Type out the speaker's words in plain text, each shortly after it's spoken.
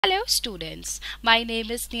Hello students, my name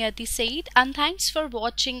is Niyati Said and thanks for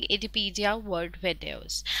watching Edipedia word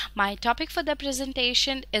videos. My topic for the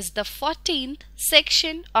presentation is the 14th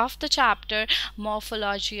section of the chapter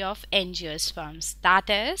Morphology of Angiosperms, that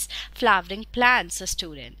is flowering plants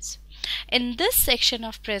students. In this section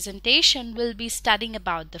of presentation we'll be studying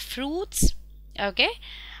about the fruits,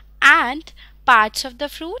 and parts of the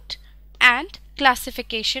fruit and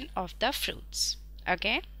classification of the fruits.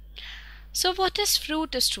 So what is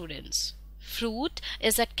fruit, students? Fruit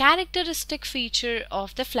is a characteristic feature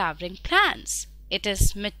of the flowering plants. It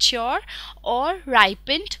is mature or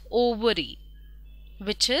ripened ovary,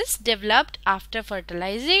 which is developed after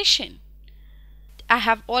fertilization. I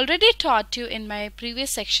have already taught you in my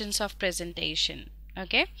previous sections of presentation.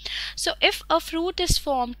 So if a fruit is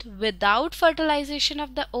formed without fertilization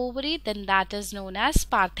of the ovary, then that is known as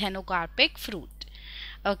Parthenocarpic fruit.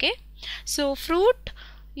 So fruit,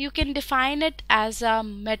 you can define it as a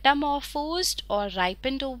metamorphosed or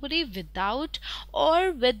ripened ovary without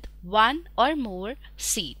or with one or more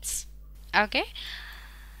seeds.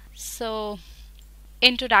 So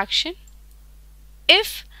introduction.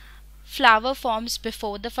 If flower forms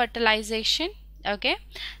before the fertilization,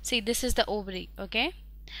 see, this is the ovary,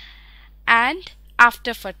 and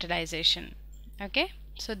after fertilization,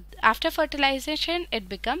 so after fertilization it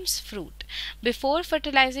becomes fruit. Before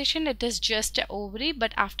fertilization it is just an ovary,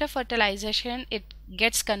 but after fertilization it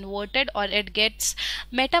gets converted or it gets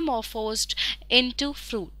metamorphosed into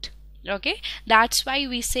fruit. That's why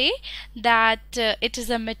we say that it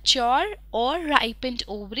is a mature or ripened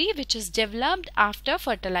ovary which is developed after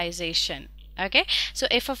fertilization. So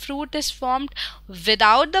if a fruit is formed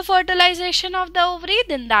without the fertilization of the ovary,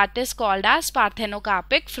 then that is called as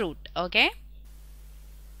Parthenocarpic fruit.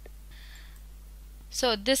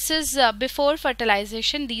 So this is before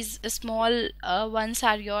fertilization. These small ones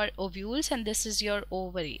are your ovules and this is your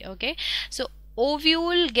ovary. So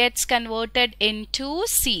ovule gets converted into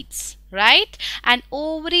seeds, right? And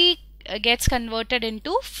ovary gets converted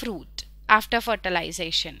into fruit after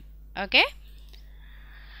fertilization.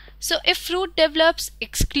 So if fruit develops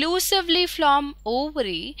exclusively from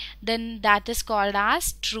ovary, then that is called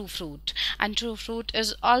as true fruit, and true fruit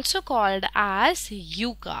is also called as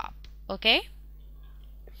Eucarp.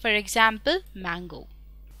 For example, mango.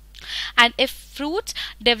 And if fruits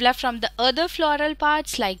develop from the other floral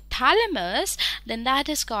parts like thalamus, then that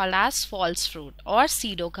is called as false fruit or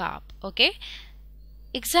pseudocarp.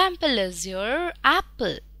 Example is your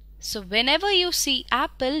apple. So whenever you see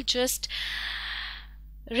apple, just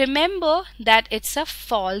remember that it's a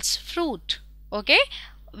false fruit,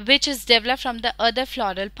 which is developed from the other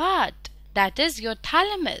floral part, that is your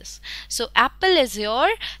thalamus. So apple is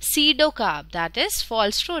your pseudocarp, that is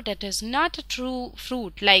false fruit. It is not a true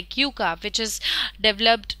fruit like eucarp, which is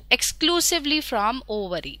developed exclusively from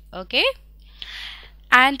ovary.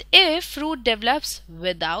 And if fruit develops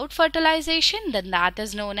without fertilization, then that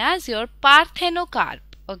is known as your parthenocarp.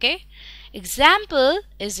 Example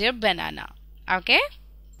is your banana.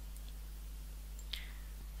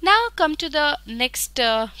 Now come to the next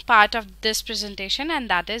part of this presentation, and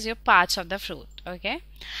that is your parts of the fruit.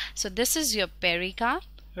 So this is your pericarp,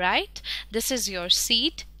 right? This is your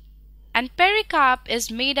seed, and pericarp is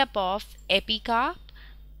made up of epicarp,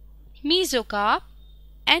 mesocarp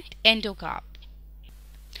and endocarp.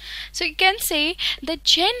 So you can say that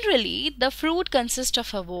generally the fruit consists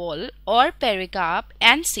of a whorl or pericarp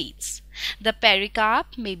and seeds. The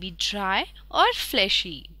pericarp may be dry or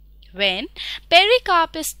fleshy. When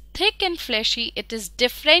pericarp is thick and fleshy, it is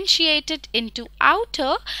differentiated into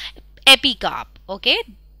outer epicarp,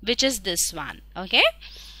 which is this one. And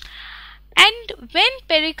when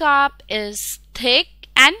pericarp is thick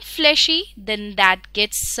and fleshy, then that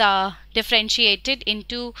gets differentiated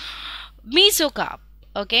into mesocarp,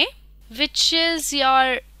 which is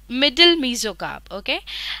your middle mesocarp,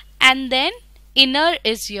 and then inner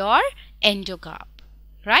is your endocarp,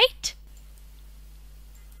 right?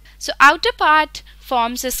 So outer part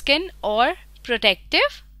forms a skin or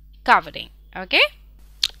protective covering.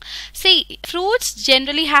 See, fruits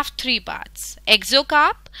generally have three parts.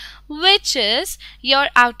 Exocarp, which is your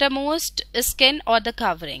outermost skin or the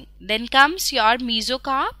covering. Then comes your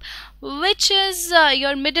mesocarp, which is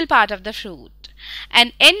your middle part of the fruit.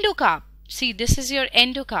 And endocarp, see, this is your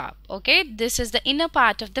endocarp. This is the inner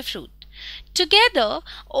part of the fruit. Together,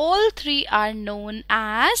 all three are known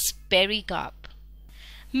as pericarp.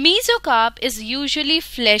 Mesocarp is usually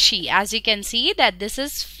fleshy, as you can see that this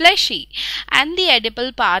is fleshy and the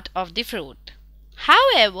edible part of the fruit.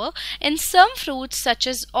 However, in some fruits such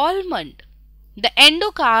as almond, the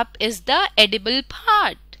endocarp is the edible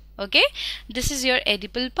part. This is your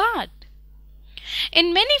edible part.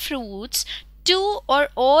 In many fruits, two or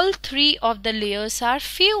all three of the layers are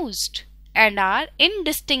fused and are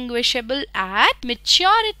indistinguishable at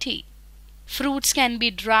maturity. Fruits can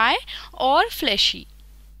be dry or fleshy.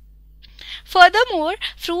 Furthermore,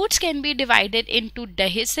 fruits can be divided into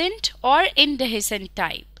dehiscent or indehiscent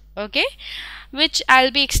type, okay, which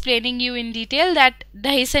I'll be explaining you in detail. That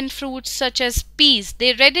dehiscent fruits such as peas,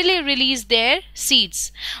 they readily release their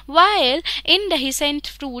seeds, while indehiscent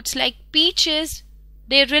fruits like peaches,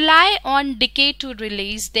 they rely on decay to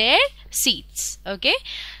release their seeds, okay.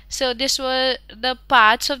 So this were the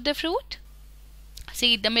parts of the fruit.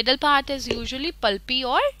 See, the middle part is usually pulpy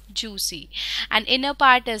or juicy, and inner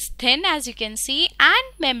part is thin, as you can see, and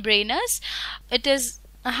membranous. It is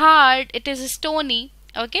hard, it is stony,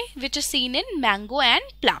 okay, which is seen in mango and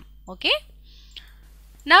plum, okay.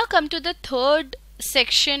 Now come to the third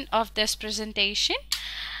section of this presentation,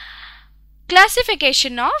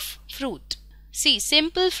 classification of fruit. See,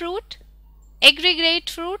 simple fruit, aggregate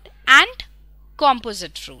fruit, and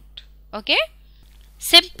composite fruit, okay.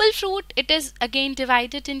 Simple fruit, it is again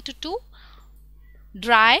divided into two,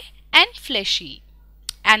 dry and fleshy,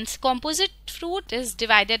 and composite fruit is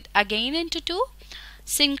divided again into two,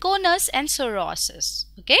 Syconus and Sorosis,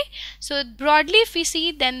 okay. So broadly if we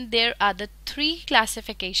see, then there are the three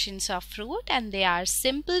classifications of fruit, and they are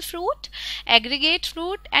simple fruit, aggregate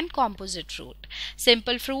fruit, and composite fruit.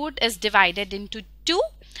 Simple fruit is divided into two,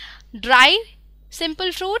 dry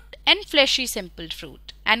simple fruit and fleshy simple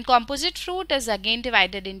fruit, and composite fruit is again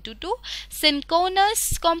divided into two,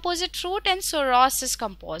 Syconus composite fruit and Sorosis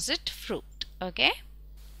composite fruit, okay.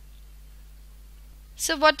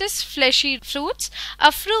 So what is fleshy fruits?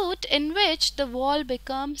 A fruit in which the wall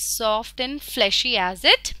becomes soft and fleshy as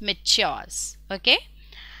it matures, okay.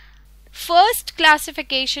 First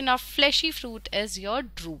classification of fleshy fruit is your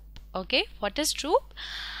drupe, okay. What is drupe?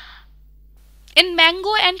 In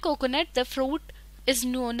mango and coconut, the fruit is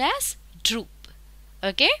known as drupe,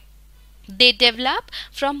 okay. They develop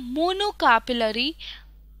from monocarpillary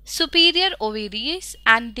superior ovaries,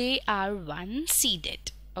 and they are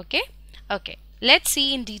one-seeded, okay. Let's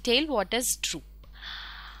see in detail what is drupe.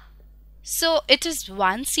 So it is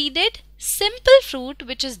one-seeded simple fruit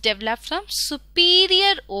which is developed from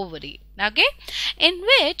superior ovary, okay, in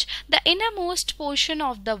which the innermost portion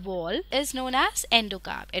of the wall is known as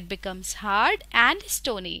endocarp. It becomes hard and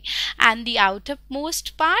stony, and the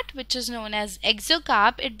outermost part, which is known as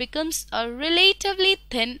exocarp, it becomes a relatively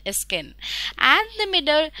thin skin, and the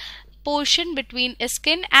middle portion between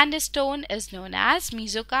skin and stone is known as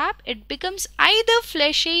mesocarp. It becomes either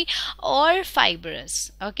fleshy or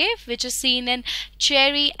fibrous, okay, which is seen in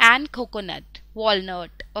cherry and coconut, walnut,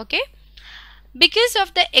 okay. Because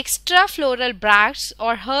of the extra floral bracts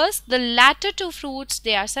or hairs, the latter two fruits,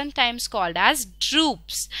 they are sometimes called as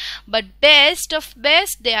drupes, but best of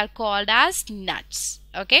best, they are called as nuts,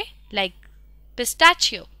 okay, like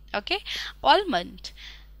pistachio, okay, almond,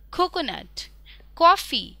 coconut,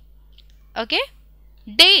 coffee, okay,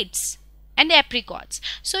 dates, and apricots.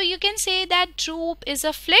 So you can say that drupe is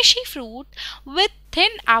a fleshy fruit with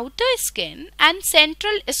thin outer skin and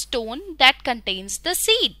central stone that contains the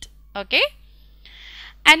seed, okay,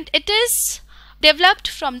 and it is developed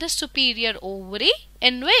from the superior ovary,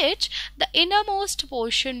 in which the innermost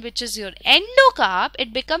portion, which is your endocarp,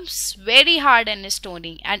 it becomes very hard and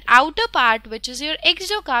stony, and outer part, which is your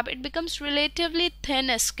exocarp, it becomes relatively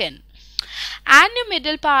thin skin, and the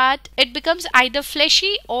middle part, it becomes either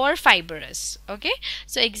fleshy or fibrous, okay.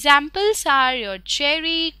 So examples are your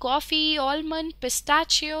cherry, coffee, almond,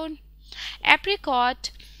 pistachio,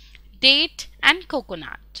 apricot, date, and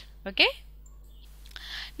coconut, okay.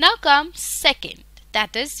 Now comes second,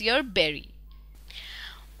 that is your berry.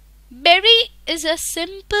 Berry is a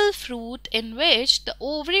simple fruit in which the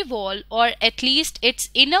ovary wall, or at least its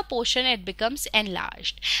inner portion, it becomes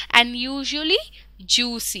enlarged and usually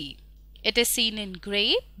juicy. It is seen in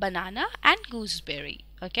grape, banana, and gooseberry,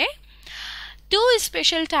 okay. Two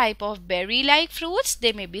special type of berry-like fruits,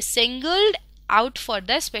 they may be singled out for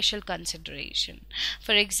the special consideration.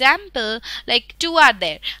 For example, like two are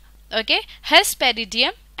there, okay,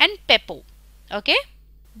 Hesperidium and Peppa, okay.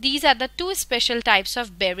 These are the two special types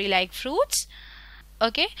of berry-like fruits,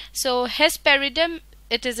 okay. So Hesperidium,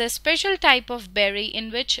 it is a special type of berry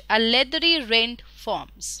in which a leathery rind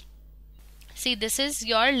forms. See, this is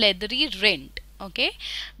your leathery rind, okay,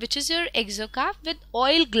 which is your exocarp with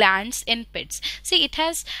oil glands in pits. See, it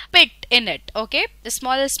has pit in it, okay, the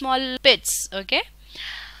small pits, okay.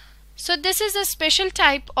 So this is a special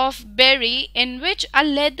type of berry in which a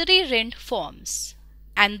leathery rind forms,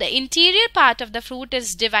 and the interior part of the fruit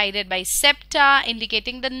is divided by septa,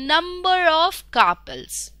 indicating the number of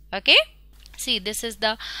carpels, okay. See, this is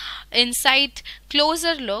the inside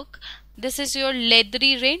closer look. This is your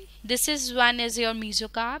leathery rind. This is one is your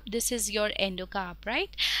mesocarp. This is your endocarp, right?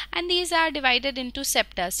 And these are divided into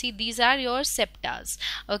septa. See, these are your septas,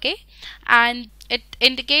 okay? And it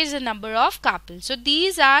indicates the number of carpels. So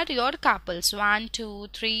these are your carpels: 1, 2,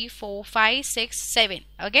 3, 4, 5, 6, 7.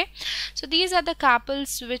 Okay, so these are the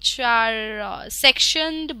carpels which are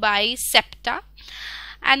sectioned by septa.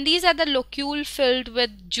 And these are the locule filled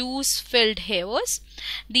with juice filled hairs.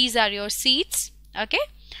 These are your seeds. Okay,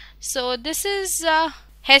 so this is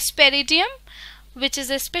Hesperidium, which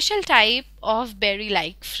is a special type of berry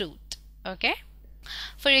like fruit. Okay,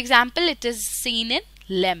 for example, it is seen in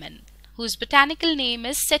lemon, whose botanical name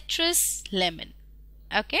is citrus lemon.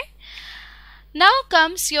 Okay, now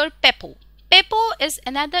comes your pepo. Pepo is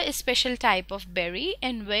another special type of berry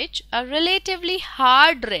in which a relatively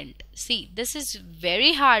hard rind, see, this is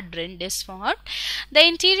very hard rind, is formed. The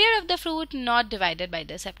interior of the fruit not divided by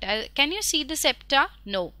the septa. Can you see the septa?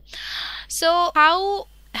 No. So how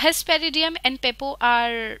Hesperidium and pepo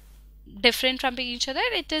are different from each other?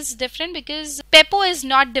 It is different because pepo is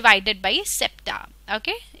not divided by septa.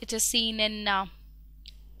 Okay, it is seen in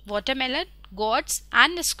watermelon, gourds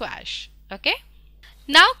and squash. Okay,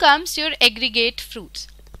 now comes your aggregate fruits.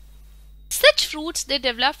 Such fruits, they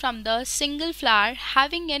develop from the single flower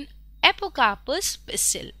having an apocarpous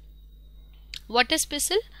pistil. What is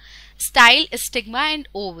pistil? Style, stigma and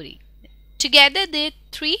ovary. Together they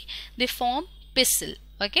form pistil.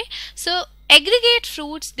 Okay, so aggregate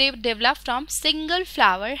fruits, they develop from single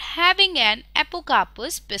flower having an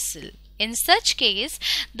apocarpous pistil. In such case,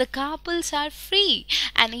 the carpels are free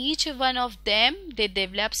and each one of them, they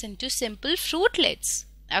develops into simple fruitlets.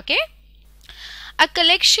 Okay, a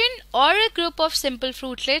collection or a group of simple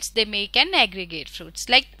fruitlets, they make an aggregate fruits.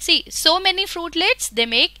 Like, see, so many fruitlets, they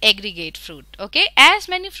make aggregate fruit. Okay, as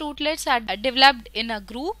many fruitlets are developed in a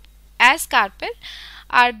group as carpel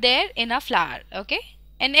are there in a flower. Okay,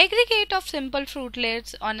 an aggregate of simple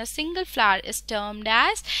fruitlets on a single flower is termed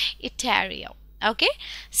as etaria. Okay,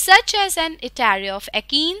 such as an etaria of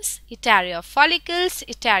achenes, etaria of follicles,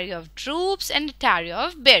 etaria of drupes and etaria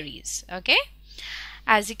of berries. Okay,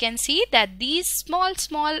 as you can see that these small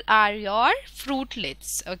are your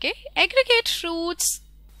fruitlets. Okay, aggregate fruits,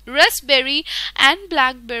 raspberry and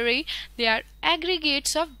blackberry, they are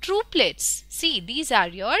aggregates of drupelets. See, these are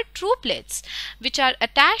your drupelets which are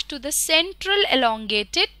attached to the central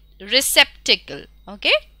elongated receptacle.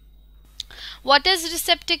 Okay, what is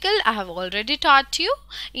receptacle? I have already taught you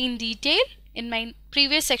in detail in my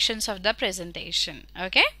previous sections of the presentation.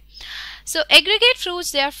 Okay, so aggregate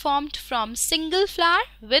fruits, they are formed from single flower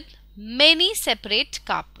with many separate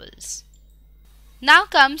carpels. Now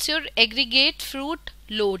comes your aggregate fruit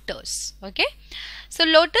lotus. Okay, so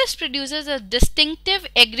lotus produces a distinctive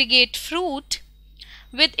aggregate fruit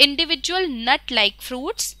with individual nut-like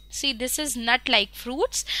fruits. See, this is nut-like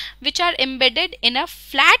fruits which are embedded in a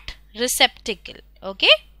flat receptacle. Okay,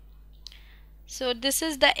 so this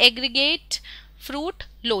is the aggregate fruit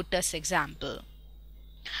lotus example.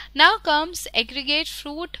 Now comes aggregate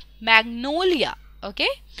fruit magnolia. Okay,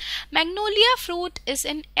 magnolia fruit is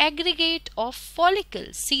an aggregate of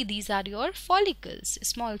follicles. See, these are your follicles,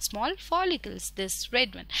 small follicles, this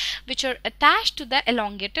red one, which are attached to the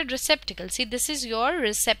elongated receptacle. See, this is your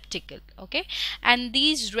receptacle. Okay, and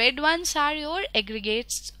these red ones are your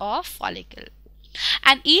aggregates of follicle.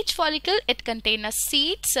 And each follicle, it contains a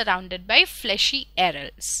seed surrounded by fleshy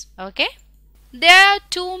arils. Okay, there are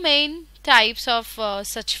two main types of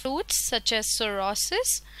such fruits, such as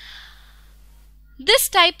Sorosis. This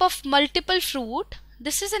type of multiple fruit,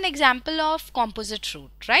 this is an example of composite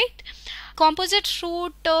fruit, right? Composite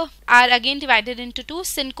fruit are again divided into two,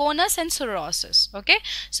 Syconus and Sorosis. Okay,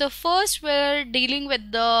 so first we're dealing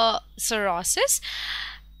with the Sorosis.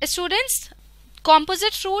 Students,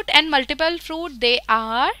 composite fruit and multiple fruit, they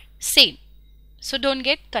are same, so don't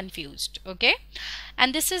get confused. Okay,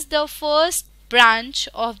 and this is the first branch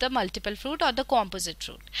of the multiple fruit or the composite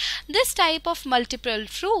fruit. This type of multiple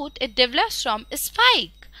fruit, it develops from a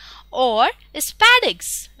spike or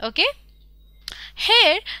spadix. Okay,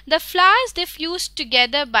 here the flowers, they fuse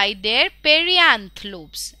together by their perianth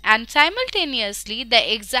lobes and simultaneously the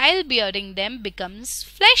axil bearing them becomes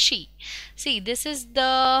fleshy. See, this is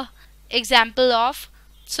the example of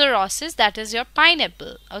Sorosis, that is your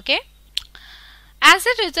pineapple. Okay, as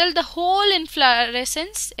a result, the whole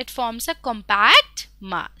inflorescence, it forms a compact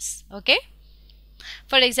mass. Okay,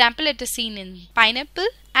 for example, it is seen in pineapple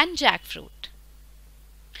and jackfruit.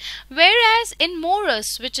 Whereas in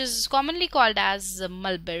morus, which is commonly called as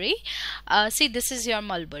mulberry, see, this is your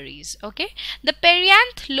mulberries. Okay, the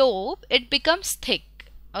perianth lobe, it becomes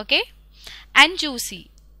thick. Okay, and juicy,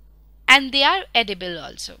 and they are edible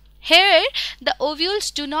also. Here the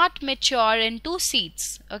ovules do not mature into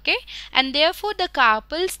seeds, okay, and therefore the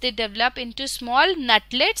carpels, they develop into small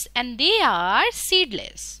nutlets and they are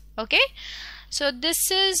seedless, okay. So this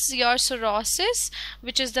is your Sorosis,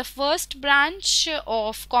 which is the first branch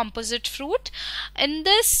of composite fruit. In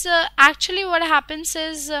this actually what happens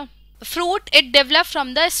is fruit, it develops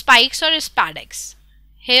from the spikes or spadix.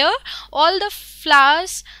 Here all the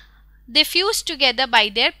flowers, they fuse together by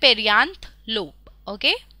their perianth lobe,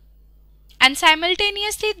 okay, and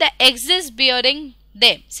simultaneously the axis bearing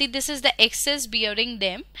them. See, this is the axis bearing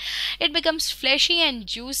them. It becomes fleshy and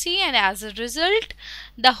juicy, and as a result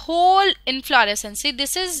the whole inflorescence, see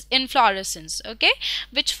this is inflorescence, okay,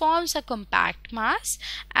 which forms a compact mass,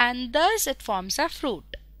 and thus it forms a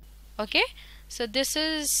fruit, okay. So this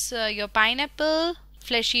is your pineapple,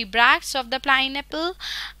 fleshy bracts of the pineapple,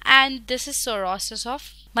 and this is Sorosis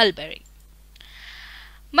of mulberry.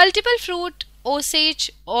 Multiple fruit,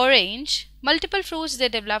 Osage, orange. Multiple fruits, they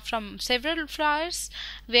develop from several flowers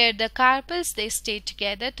where the carpels, they stay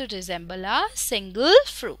together to resemble a single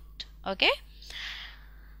fruit, okay.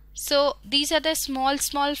 So these are the small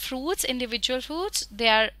fruits, individual fruits. They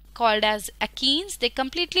are called as achenes. They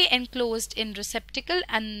completely enclosed in receptacle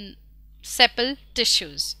and sepal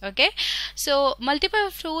tissues, okay. So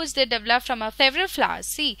multiple fruits, they develop from several flowers.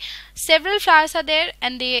 See, several flowers are there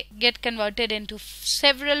and they get converted into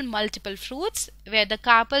several multiple fruits where the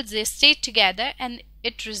carpels, they stay together and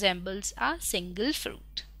it resembles a single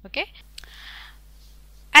fruit, okay.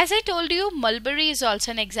 As I told you, mulberry is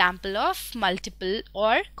also an example of multiple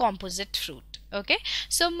or composite fruit, okay.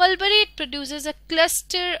 So mulberry, it produces a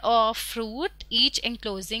cluster of fruit, each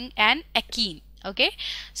enclosing an achene, okay.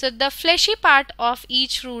 So the fleshy part of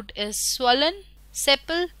each fruit is swollen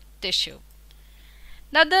sepal tissue.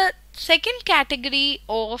 Now the second category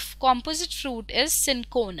of composite fruit is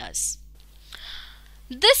Syconus.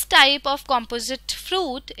 This type of composite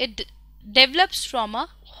fruit, it develops from a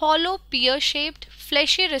hollow pear-shaped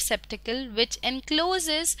fleshy receptacle which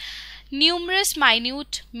encloses numerous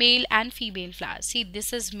minute male and female flowers. See,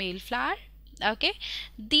 this is male flower, okay,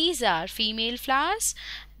 these are female flowers,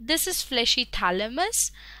 this is fleshy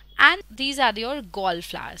thalamus, and these are your gall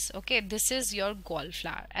flowers, okay, this is your gall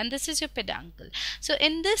flower, and this is your peduncle. So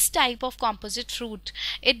in this type of composite fruit,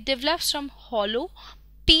 it develops from hollow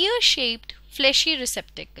pear-shaped fleshy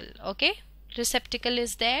receptacle, okay. Receptacle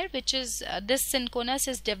is there, which is this Syconus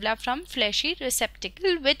is developed from fleshy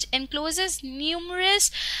receptacle which encloses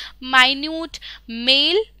numerous minute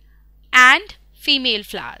male and female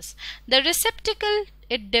flowers. The receptacle,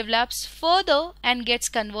 it develops further and gets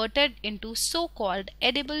converted into so-called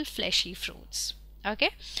edible fleshy fruits, okay,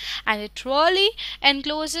 and it really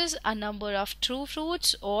encloses a number of true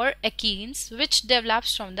fruits or achenes which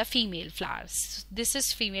develops from the female flowers. This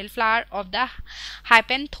is female flower of the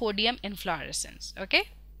hypanthodium inflorescence, okay.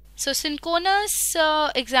 So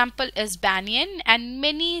Syconus example is banyan and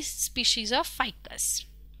many species of ficus.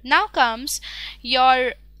 Now comes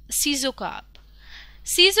your Sorosis.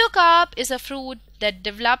 Sorosis is a fruit that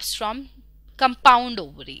develops from compound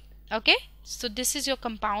ovary, okay. So this is your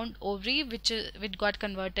compound ovary which got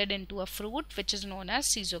converted into a fruit which is known as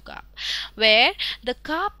Sorosis, where the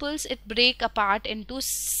carpels, it break apart into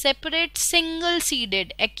separate single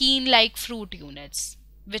seeded achene like fruit units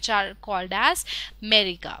which are called as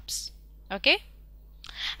pericarps, okay.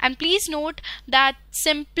 And please note that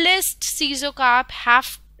simplest Sorosis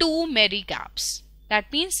have two pericarps,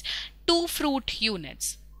 that means two fruit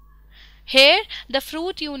units. Here the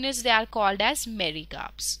fruit units, they are called as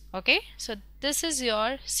pericarps, okay. So this is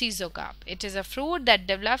your Sorosis. It is a fruit that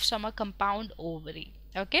develops from a compound ovary,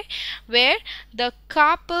 okay, where the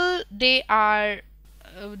carpel, they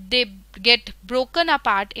get broken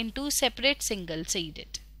apart into separate single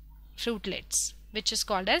seeded fruitlets which is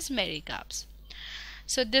called as pericarps.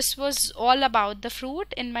 So this was all about the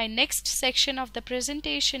fruit. In my next section of the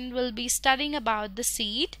presentation, we'll be studying about the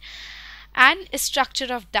seed and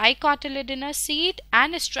structure of dicotyledonous seed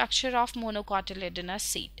and structure of monocotyledonous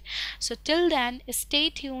seed. So till then, stay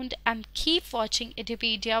tuned and keep watching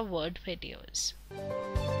Edipedia word videos.